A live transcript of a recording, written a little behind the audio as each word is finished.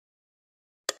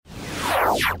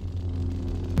Hello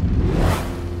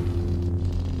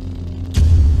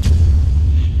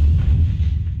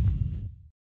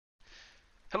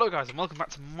guys and welcome back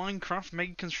to Minecraft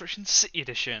Mega Construction City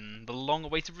Edition, the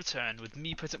long-awaited return with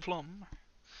me, Petit Plum.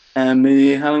 And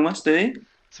me, Howling Musty.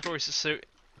 So in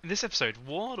this episode,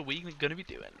 what are we going to be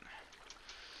doing?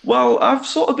 Well, I've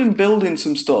sort of been building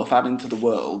some stuff, adding to the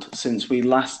world, since we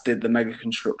last did the Mega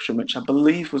Construction, which I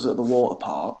believe was at the water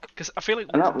park. Because I feel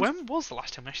like, when was the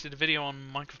last time we actually did a video on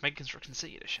Minecraft Mega Construction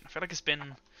City Edition? I feel like it's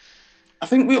been... I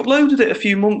think we uploaded it a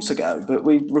few months ago, but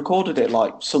we recorded it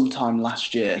like sometime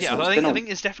last year. Yeah, so I think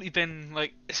it's definitely been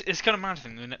like it's kind of mad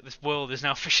thing that this world is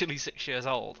now officially 6 years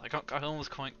old. I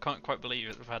almost can't quite believe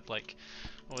it. We've had like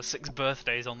 6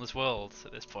 birthdays on this world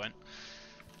at this point.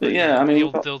 But yeah, I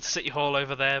mean, the old City Hall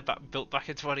over there, built back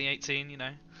in 2018. You know.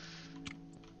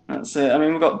 That's it. I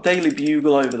mean, we've got Daily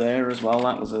Bugle over there as well.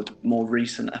 That was a more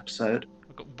recent episode.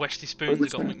 We've got Westy Spoons.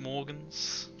 We've got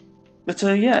McMorgan's. But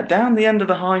yeah, down the end of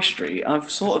the high street,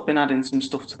 I've sort of been adding some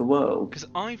stuff to the world. Because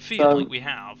I feel like we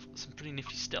have some pretty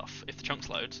nifty stuff, if the chunks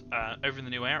load, over in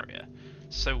the new area.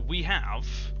 So we have...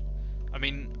 I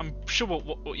mean, I'm sure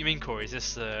what you mean, Corey, is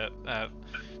this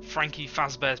Frankie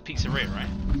Fazbear's Pizzeria, right?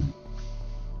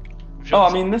 Sure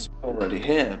I mean, this is already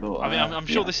here, but... I mean, I'm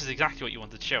sure this is exactly what you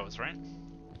wanted to show us, right?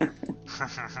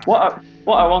 What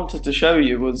I wanted to show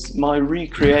you was my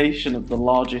recreation of the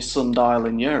largest sundial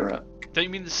in Europe. Don't you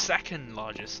mean the second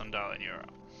largest sundial in Europe?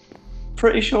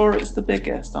 Pretty sure it's the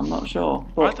biggest. I'm not sure.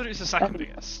 But I thought it was the second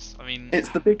biggest. I mean, it's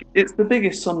the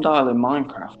biggest sundial in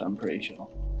Minecraft. I'm pretty sure.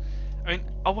 I mean,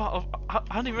 oh wow! I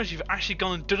didn't even realize you've actually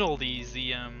gone and done all these. What do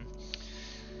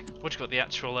you call it, the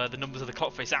actual the numbers of the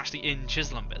clock face actually in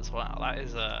chiseling bits. Wow, that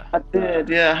is I did.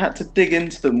 Yeah, I had to dig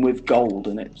into them with gold,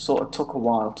 and it sort of took a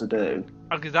while to do.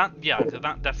 Okay, that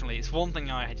definitely. It's one thing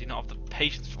I do not have the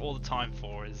patience for all the time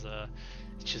for is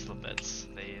chiseling bits.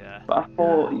 But I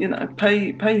thought, you know,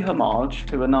 pay homage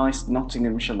to a nice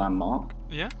Nottinghamshire landmark.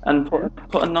 Yeah. And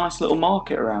put a nice little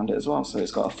market around it as well, so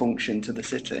it's got a function to the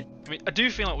city. I mean, I do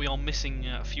feel like we are missing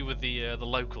a few of the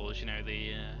locals. You know,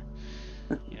 you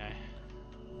know,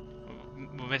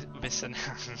 we're missing.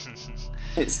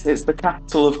 It's the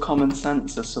capital of common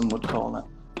sense, as some would call it.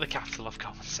 The capital of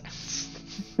common sense.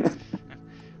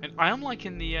 And I am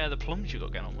liking the plums you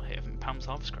got going on here from Pam's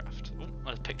Harvestcraft. Oh,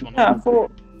 I just picked one up.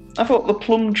 I thought the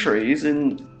plum trees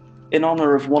in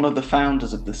honour of one of the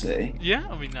founders of the city. Yeah,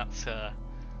 I mean that's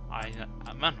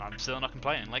man, I'm still not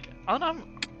complaining. Like, I don't know,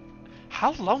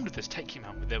 how long did this take you,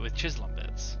 man, with chiseling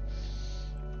bits?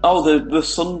 Oh, the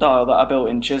sundial that I built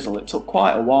in chisel. It took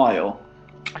quite a while.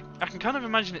 I can kind of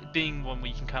imagine it being one where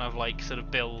you can kind of like sort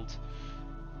of build.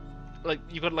 Like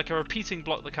you've got like a repeating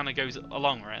block that kind of goes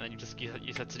along, right? And then you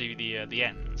had to do the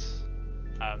ends.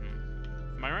 Am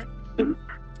I right?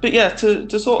 But yeah,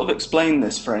 to sort of explain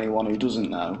this for anyone who doesn't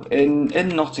know, in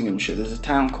Nottinghamshire there's a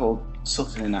town called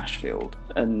Sutton-in-Ashfield,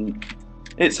 and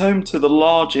it's home to the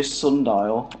largest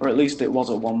sundial, or at least it was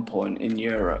at one point, in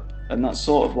Europe, and that's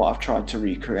sort of what I've tried to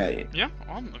recreate. Yeah,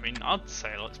 I mean, I'd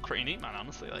say it looks pretty neat, man.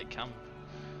 Honestly, like,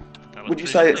 would you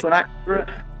say it's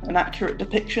an accurate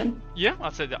depiction? Yeah,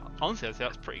 I'd say that. Honestly, I'd say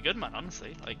that's pretty good, man.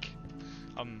 Honestly, like,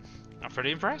 I'm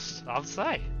pretty impressed. I'd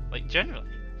say, like, genuinely.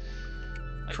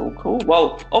 Cool.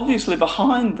 Well, obviously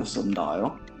behind the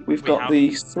sundial, we've got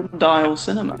the Sundial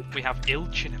Cinema. We have Il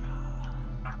Cinema.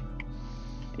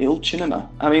 Il Cinema.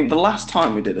 I mean, the last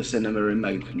time we did a cinema in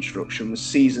Mega Construction was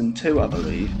season 2, I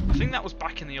believe. I think that was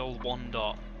back in the old 1.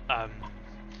 I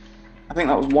think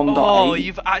that was 1.8. Oh,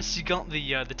 you've actually got the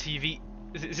TV.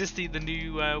 Is this the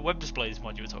new web displays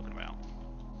mod you were talking about?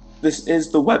 This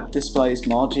is the web displays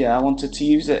mod. Yeah, I wanted to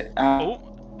use it out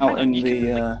in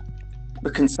the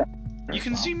concept. You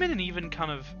can zoom in and even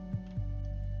kind of...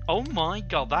 Oh my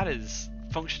god, that is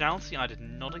functionality I did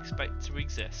not expect to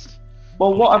exist.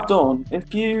 Well, what I've done,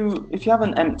 if you have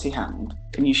an empty hand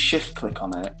and you shift click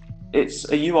on it, it's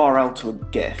a URL to a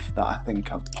GIF that I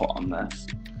think I've put on this.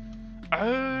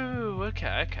 Oh,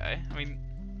 okay. I mean,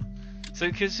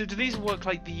 so do these work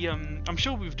like the... I'm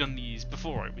sure we've done these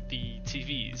before, right, with the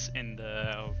TVs in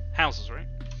the houses, right?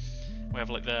 We have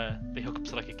like they hook up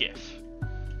to like a GIF.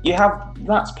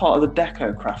 That's part of the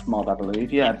DecoCraft mod, I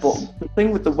believe, yeah. Yes. But the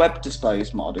thing with the web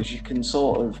displays mod is you can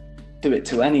sort of do it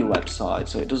to any website,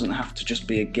 so it doesn't have to just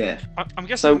be a GIF. I'm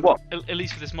guessing, so what, at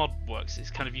least with this mod works, is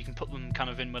kind of you can put them kind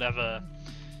of in whatever,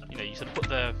 you know, you sort of put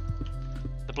the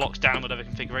blocks down, whatever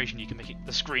configuration, you can make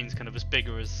the screens kind of as big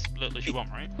or as little as you want,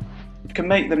 right? You can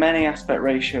make them any aspect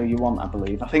ratio you want, I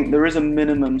believe. I think there is a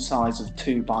minimum size of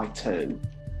 2x2.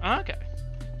 Oh, okay.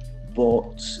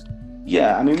 But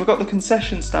yeah, I mean, we've got the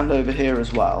concession stand over here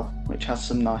as well, which has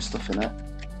some nice stuff in it.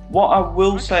 What I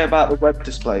will say about the web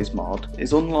displays mod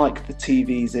is, unlike the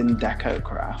TVs in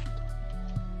DecoCraft,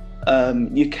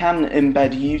 you can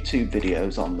embed YouTube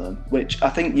videos on them, which I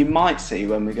think you might see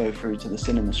when we go through to the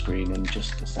cinema screen in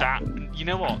just a second. You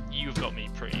know what? You've got me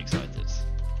pretty excited.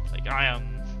 Like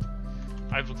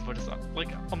I've looked forward to that. Like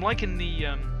I'm liking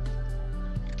the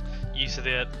use of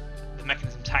the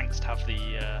mechanism tanks to have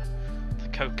the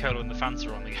Coca-Cola and the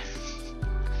Fanta on again.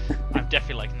 I'm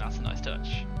definitely liking that. That's a nice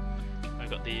touch. We've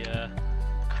got the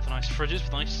nice fridges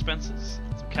with nice dispensers,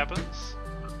 some cabinets.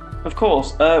 Of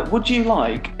course. Would you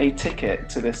like a ticket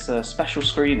to this special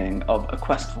screening of A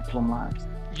Quest for Plum Labs?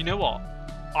 You know what?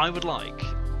 I would like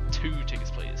 2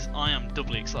 tickets, please. I am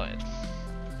doubly excited.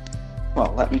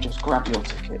 Well, let me just grab your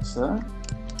ticket, sir.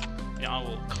 Yeah, I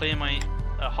will clear my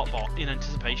hotbar in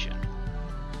anticipation.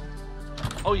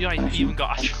 Oh yeah, I even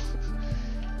got actual.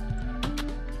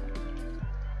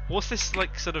 What's this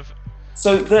like sort of?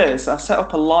 So this, I set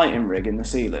up a lighting rig in the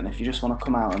ceiling. If you just want to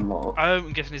come out and look. Oh,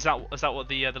 I'm guessing is that what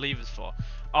the lever's for?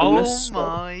 Oh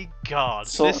my god!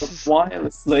 Sort of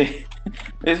wirelessly,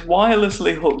 it's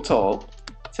wirelessly hooked up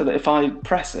so that if I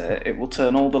press it, it will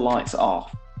turn all the lights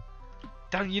off.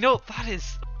 Damn, you know that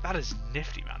is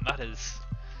nifty, man. That is.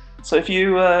 So if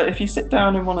you sit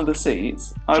down in one of the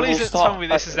seats, I will Please start. tell me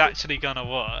this is actually gonna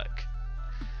work.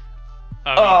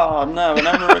 Oh no, it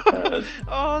never occurred.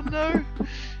 Oh no.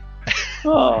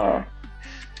 Oh.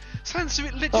 So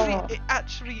it literally, it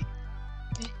actually.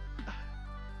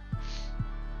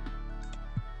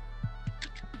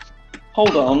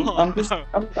 Hold on, I'm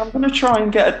going to try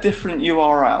and get a different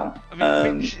URL.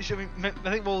 I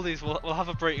think what we'll do is we'll have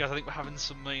a break, guys. I think we're having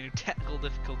some technical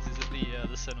difficulties at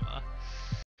the cinema.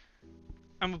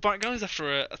 And we're back, guys,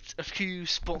 after a few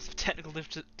spots of technical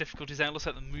difficulties out. Looks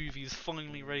like the movie is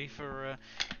finally ready for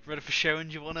showing.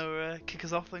 Do you want to kick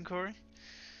us off then, Corey?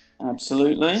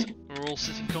 Absolutely. We're all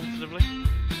sitting comfortably.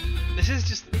 This is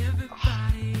just...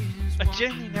 I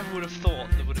genuinely never would have thought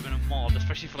there would have been a mod,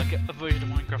 especially for like a version of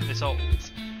Minecraft this old,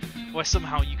 where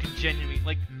somehow you can genuinely,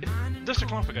 like, just to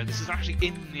clarify, guys, this is actually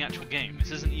in the actual game. This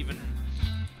isn't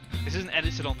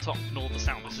edited on top, nor the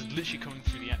sound. This is literally coming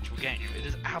through the actual game. It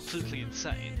is absolutely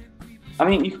insane. I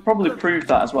mean, you could probably prove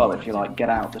that as well if you like get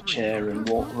out the chair and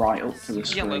walk right up to the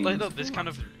screen. Yeah, like look, this kind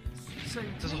of.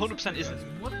 There's 100%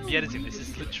 isn't the editing. This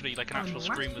is literally like an actual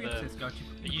screen with a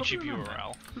YouTube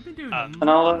URL. And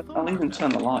I'll even turn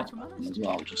the lights on as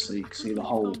well, just so you can see the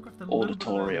whole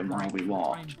auditorium while we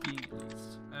watch.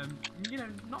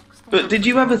 But did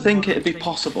you ever think it'd be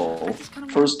possible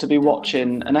for us to be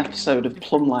watching an episode of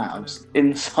Plum Labs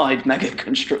inside Mega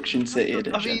Construction City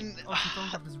Edition? I mean,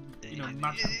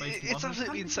 it's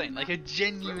absolutely insane. Like, I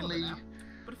genuinely.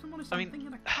 I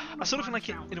mean, I sort of feel like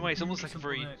it, in a way, it's almost like a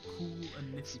very.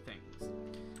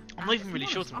 I'm not even really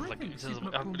sure to like, in terms of,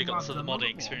 I haven't really got sort of the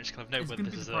modding experience to kind of know whether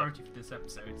this is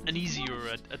an easy or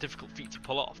a difficult feat to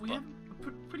pull off. But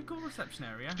pretty cool reception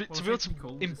area. To be able to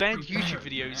embed YouTube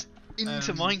videos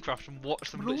into Minecraft and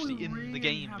watch them literally in the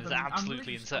game is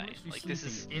absolutely insane. Like, this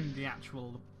is in the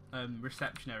actual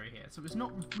reception area here, so it's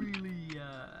not really.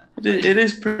 It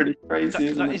is pretty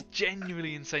crazy. That is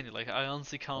genuinely insane. Like, I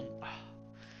honestly can't.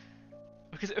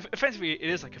 Because effectively it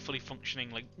is like a fully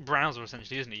functioning like browser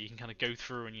essentially, isn't it? You can kind of go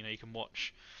through and you can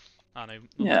watch, I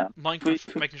don't know,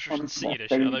 Minecraft Making Construction City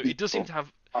Edition. Although it does seem to have,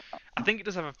 I think it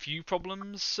does have a few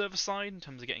problems server side in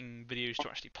terms of getting videos to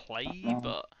actually play,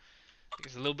 but I think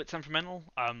it's a little bit temperamental.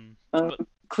 But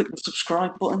click the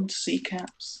subscribe button to see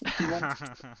caps.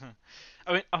 I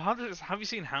mean, have you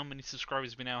seen how many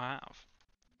subscribers we now have?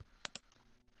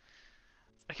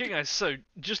 Okay, guys, so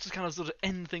just to kind of sort of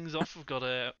end things off, we've got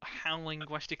a Howling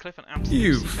Westy Cliff, an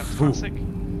absolute classic.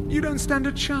 You don't stand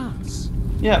a chance.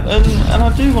 Yeah, and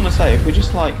I do want to say, if we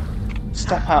just like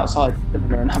step outside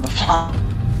and have a fly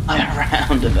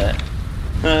around a bit,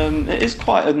 it is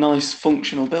quite a nice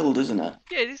functional build, isn't it?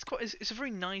 Yeah, it is quite. It's a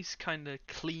very nice kind of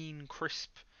clean, crisp.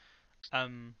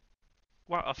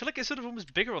 Wow, I feel like it's sort of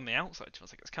almost bigger on the outside. To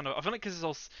us. Like it's kind of. I feel like because it's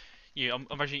also. I'm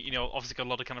imagining, obviously got a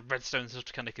lot of kind of redstone stuff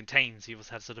to kind of contain, so you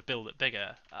also had to sort of build it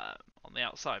bigger on the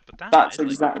outside. But damn, that's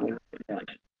exactly. Like...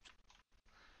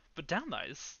 But damn, that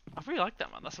is, I really like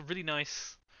that, man. That's a really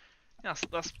nice. Yeah,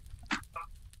 that's.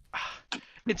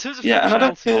 In terms of and I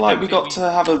don't feel like we got to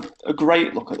have a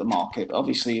great look at the market. But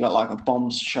obviously, you got like a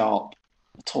bombs shop,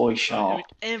 a toy shop. I mean,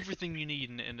 everything you need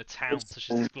in a town such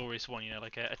as this glorious one.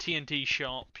 Like a TNT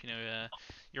shop.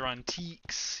 Your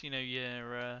antiques.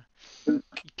 Your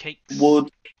cakes. Wood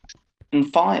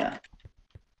and fire.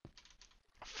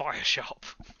 Fire shop.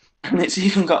 And it's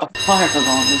even got a fire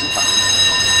alarm as well.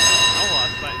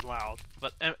 Oh, that is loud.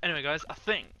 But anyway, guys, I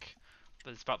think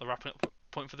that's about the wrapping up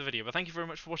point for the video. But thank you very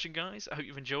much for watching, guys. I hope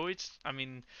you've enjoyed. I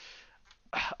mean,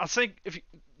 I'd say,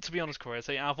 to be honest, Corey, I'd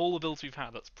say out of all the builds we've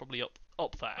had, that's probably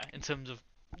up there in terms of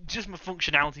just from a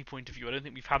functionality point of view. I don't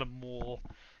think we've had a more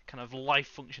kind of life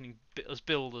functioning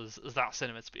build as that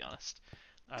cinema, to be honest.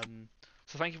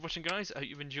 So thank you for watching, guys. I hope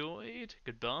you've enjoyed.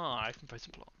 Goodbye from Post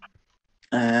and Plot.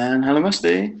 And hello,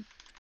 Musty.